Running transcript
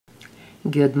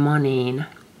Good morning.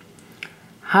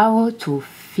 How to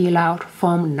fill out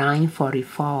Form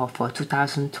 944 for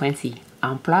 2020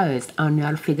 Employer's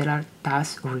Annual Federal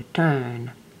Tax Return.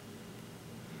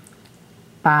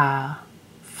 Part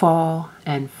 4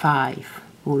 and 5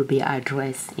 will be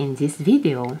addressed in this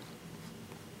video.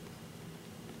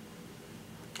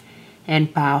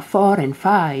 And Part 4 and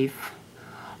 5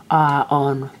 are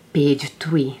on page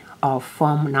 3 of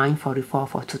Form 944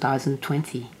 for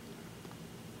 2020.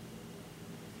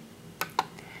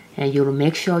 And you'll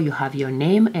make sure you have your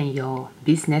name and your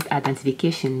business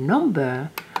identification number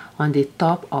on the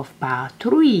top of part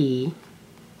 3,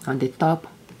 on the top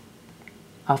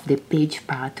of the page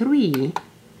part 3.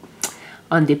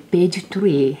 On the page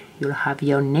 3, you'll have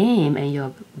your name and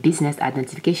your business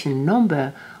identification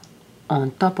number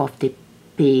on top of the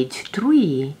page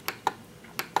 3.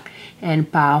 And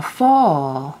part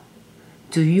 4,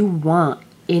 do you want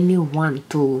anyone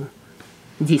to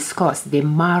discuss the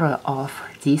matter of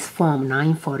this Form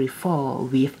 944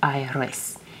 with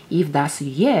IRS? If that's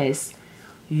yes,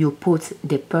 you put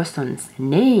the person's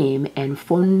name and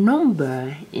phone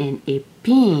number in a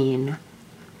pin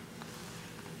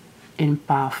in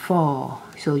part 4.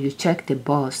 So you check the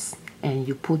box and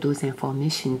you put those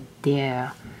information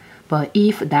there. But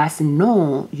if that's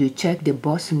no, you check the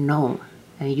box no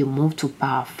and you move to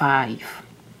part 5.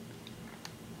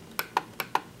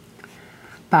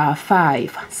 Part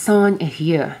 5, sign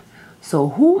here. So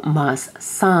who must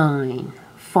sign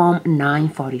Form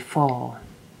 944?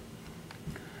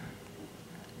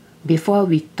 Before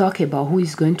we talk about who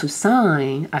is going to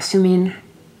sign,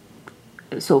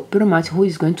 so pretty much who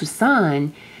is going to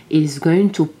sign is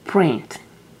going to print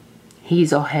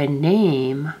his or her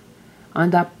name.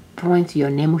 Under print your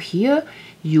name here,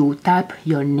 you type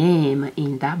your name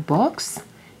in that box,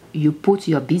 you put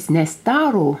your business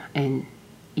title and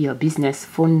your business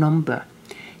phone number.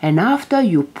 And after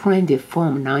you print the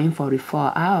Form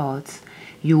 944 out,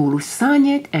 you will sign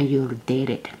it and you will date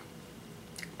it.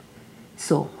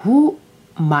 So who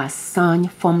must sign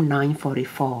Form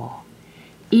 944?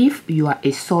 If you are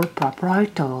a sole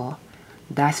proprietor,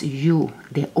 that's you,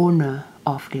 the owner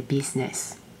of the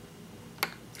business.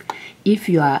 If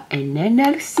you are an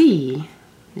LLC,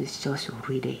 let's just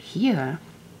read it here.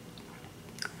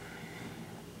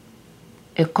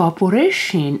 A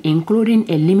corporation,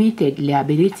 including a limited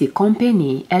liability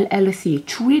company, LLC,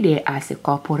 treated as a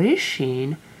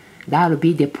corporation, that will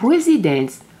be the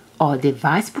president or the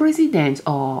vice president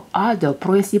or other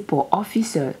principal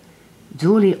officer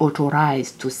duly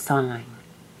authorized to sign.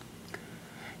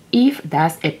 If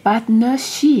that's a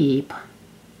partnership,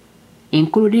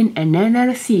 including an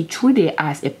LLC treated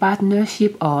as a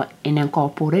partnership or an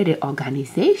incorporated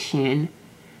organization,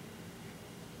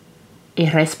 a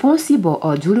responsible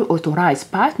or duly authorized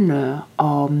partner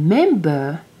or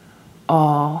member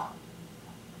or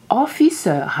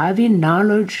officer having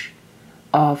knowledge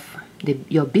of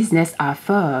your business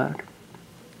affairs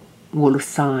will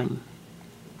sign.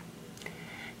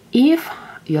 If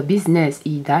your business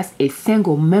is thus a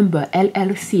single member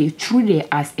LLC treated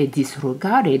as a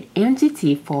disregarded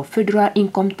entity for federal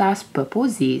income tax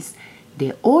purposes,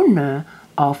 the owner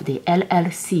of the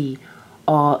LLC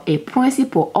or a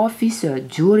principal officer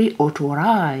duly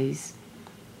authorized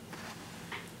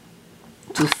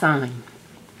to sign.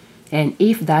 And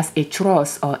if that's a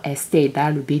trust or estate,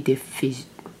 that will be the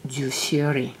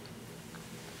fiduciary.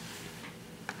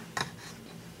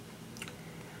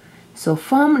 So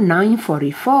Form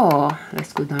 944,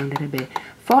 let's go down a little bit.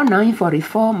 Form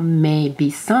 944 may be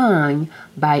signed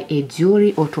by a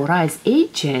duly authorized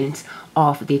agent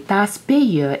of the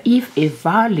taxpayer if a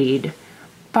valid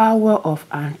power of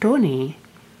attorney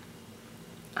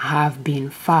have been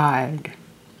filed.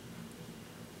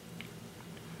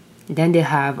 Then they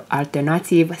have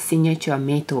alternative signature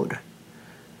method.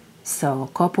 So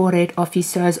corporate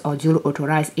officers or duly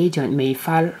authorized agent may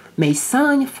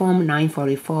sign Form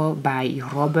 944 by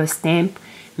rubber stamp,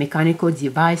 mechanical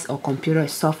device, or computer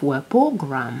software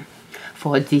program.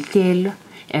 For detailed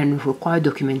and required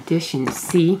documentation,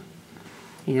 see,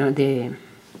 the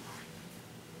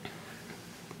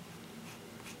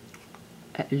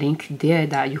link there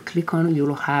that you click on.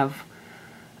 You'll have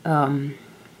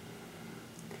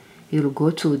you'll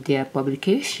go to their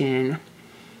publication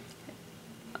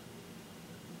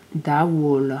that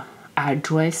will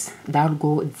address, that will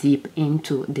go deep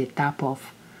into the type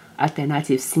of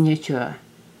alternative signature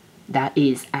that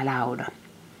is allowed.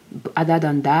 But other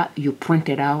than that, you print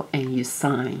it out and you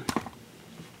sign.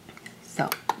 So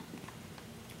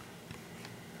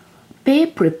pay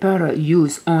preparer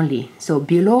use only. So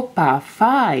below part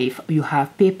 5, you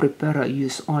have pay preparer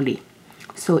use only.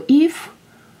 So if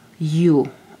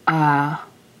you are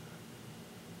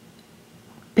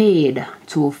paid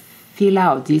to fill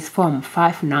out this form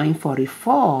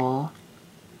 5944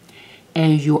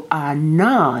 and you are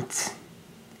not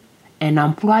an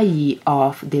employee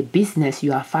of the business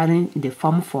you are filing the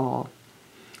form for,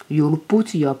 you'll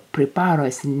put your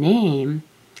preparer's name,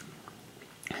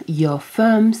 your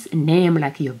firm's name,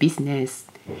 like your business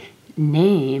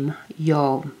name,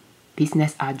 your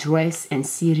business address and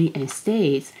city and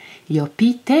state, your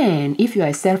P10. If you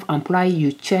are self-employed,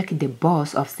 you check the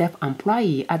box of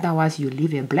self-employed, otherwise you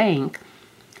leave a blank.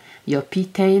 Your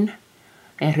P10,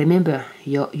 and remember,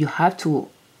 you have to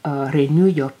renew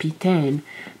your P10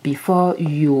 before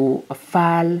you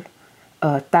file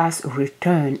a tax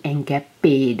return and get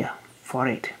paid for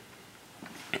it.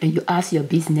 And you ask your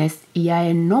business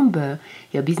EIN number,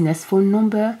 your business phone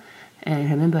number, and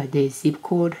remember the zip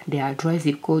code, the address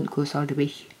zip code goes all the way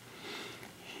here.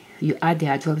 You add the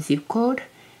address zip code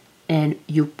and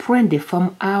you print the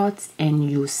form out and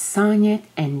you sign it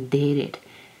and date it.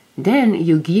 Then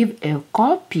you give a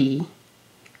copy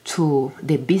to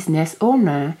the business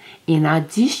owner in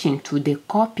addition to the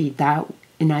copy that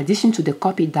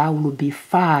will be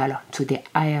filed to the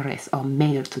IRS or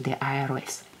mailed to the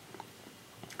IRS.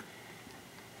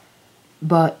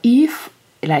 But if,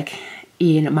 like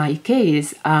in my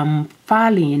case, I'm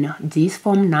filing this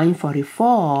form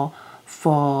 944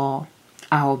 for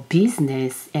our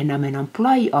business and I'm an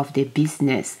employee of the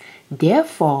business,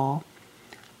 therefore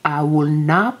I will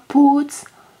not put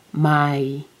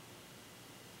my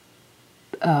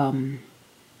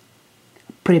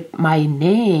my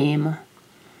name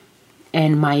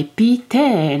and my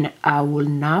P10, I will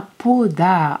not put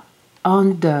that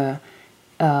under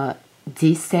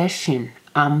this section.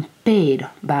 I'm paid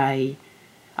by,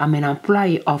 I'm an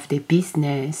employee of the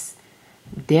business,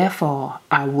 therefore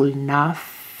I will not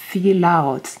fill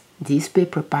out this pay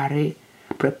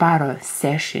preparer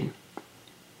section.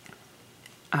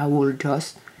 I will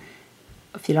just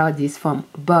fill out this form.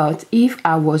 But if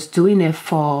I was doing it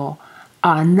for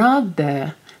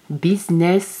another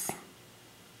business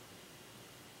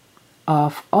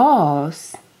of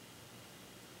us,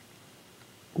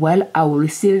 well, I will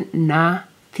still not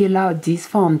fill out this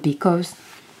form because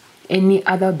any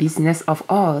other business of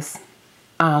us,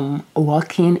 I'm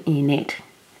working in it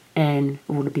and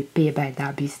will be paid by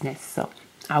that business, so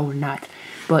I will not.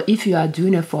 But if you are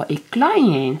doing it for a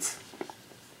client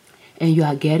and you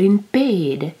are getting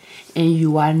paid and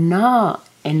you are not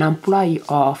an employee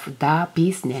of that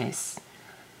business,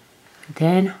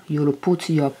 then you'll put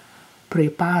your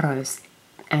preparer's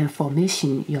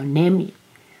information, your name,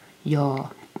 your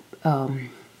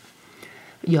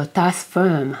tax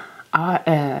firm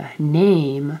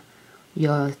name,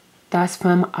 your tax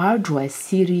firm address,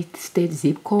 city, state,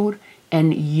 zip code,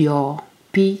 and your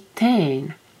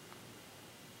P10,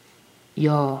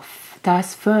 your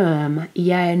tax firm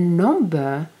EIN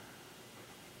number,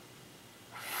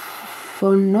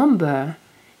 phone number,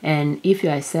 and if you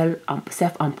are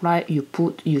self-employed,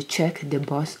 you check the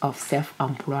box of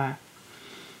self-employed.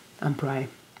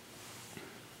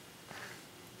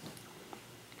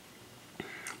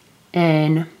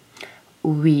 And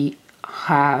we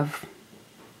have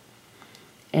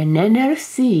an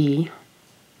L.L.C.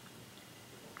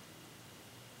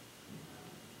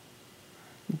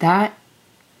 that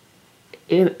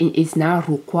is now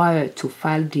required to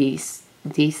file this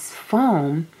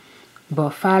form,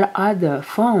 but file other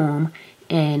form,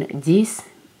 and this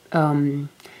Liberman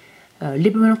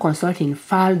Consulting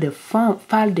file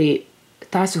the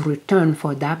tax return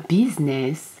for that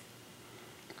business,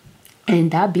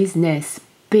 and that business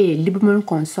pay Liberman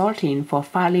Consulting for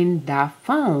filing that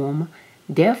form.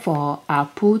 Therefore, I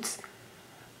put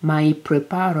my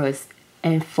preparer's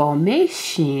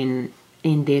information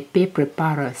in the pay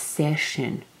preparer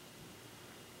section,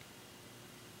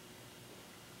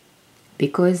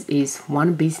 because it's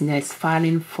one business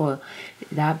filing for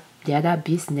the other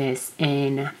business,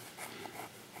 and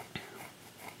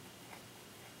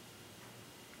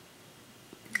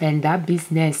that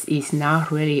business is not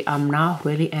really, I'm not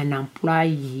really an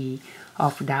employee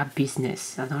of that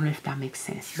business. I don't know if that makes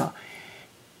sense, but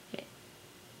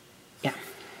yeah,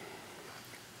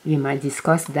 we might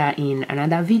discuss that in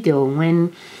another video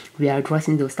when we are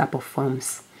addressing those type of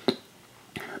forms.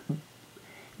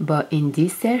 But in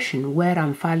this session where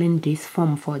I'm filing this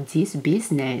form for this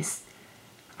business,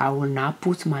 I will not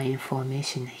put my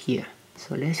information here.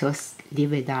 So let's just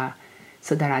leave it there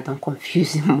so that I don't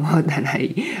confuse you more than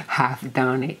I have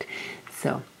done it.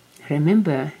 So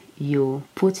remember, you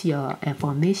put your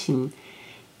information,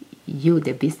 you,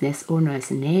 the business owner's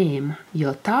name,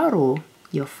 your title,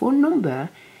 your phone number,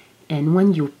 And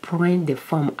when you print the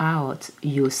form out,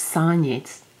 you sign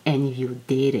it and you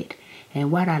date it.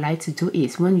 And what I like to do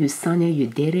is when you sign it, you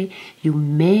date it, you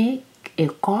make a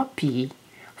copy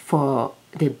for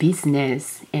the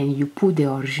business and you put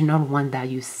the original one that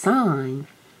you sign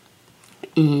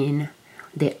in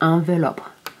the envelope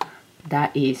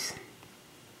that is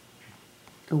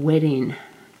waiting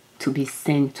to be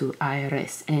sent to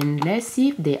IRS. And let's see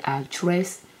if the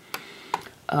address,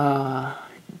 the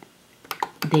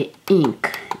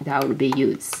ink that will be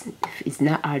used, if it's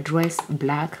not address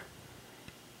black,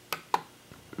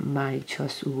 might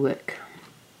just work.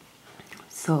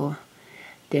 So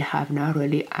they have not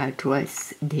really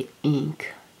addressed the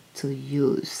ink to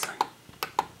use.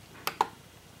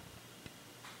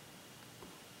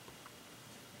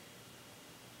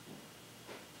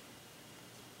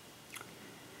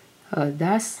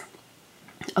 That's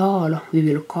all we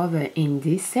will cover in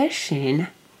this session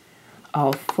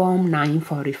of Form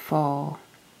 944,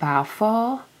 Part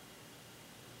 4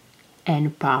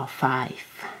 and Part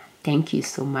 5. Thank you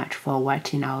so much for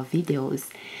watching our videos.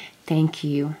 Thank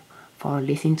you for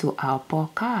listening to our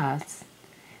podcast.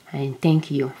 And thank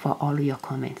you for all your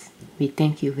comments. We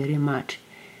thank you very much.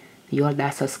 You all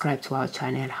that subscribe to our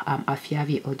channel. I'm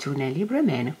Afiavi Ojune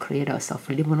Liberman, creators of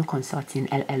Liberman Consulting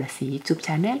L.L.C YouTube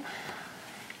channel,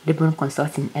 Liberman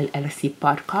Consulting L.L.C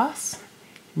podcast,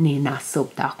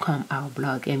 NinaSoap.com our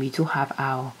blog, and we do have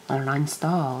our online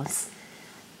stores.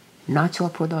 Natural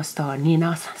product store,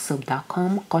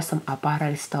 NinaSoap.com, custom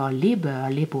apparel store,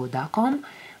 Liberlabel.com,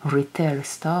 retail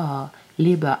store,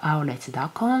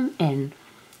 LiberOutlet.com, and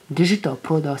digital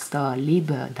product store,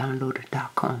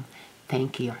 LiberDownload.com.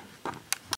 Thank you.